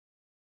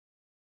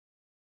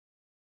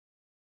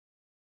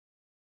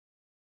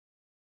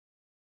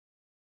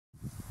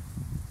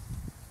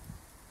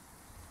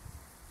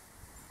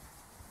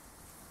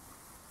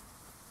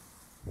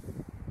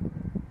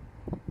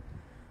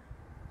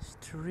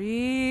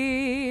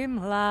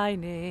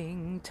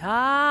Streamlining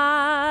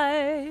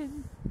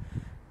time,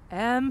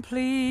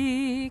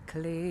 amply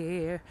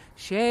clear,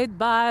 shaped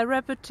by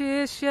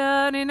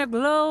repetition in a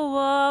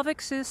glow of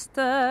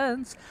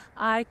existence.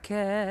 I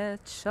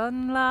catch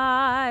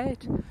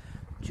sunlight,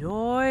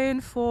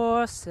 join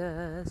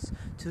forces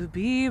to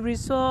be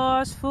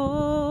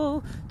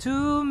resourceful,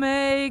 to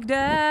make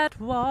that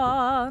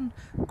one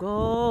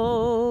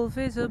goal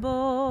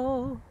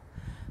visible.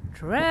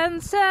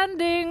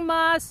 Transcending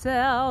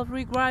myself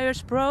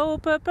requires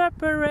proper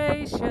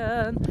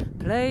preparation,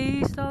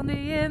 placed on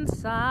the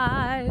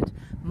inside.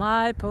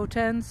 My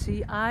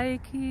potency I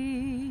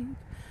keep,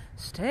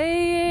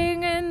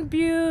 staying in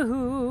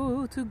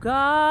view to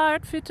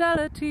guard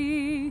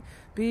vitality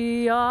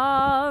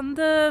beyond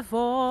the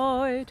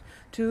void,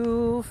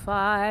 to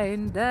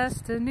find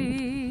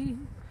destiny.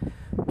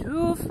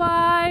 To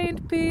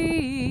find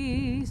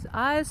peace,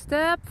 I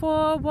step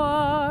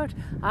forward,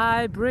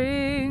 I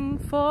bring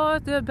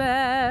forth the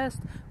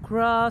best,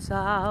 cross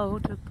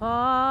out the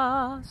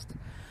past.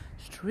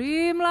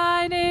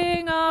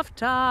 Streamlining of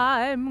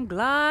time,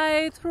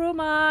 glide through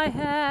my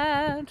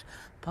hand,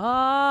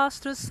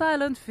 past the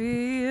silent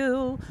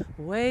field,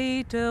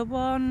 wait the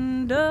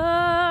wonders.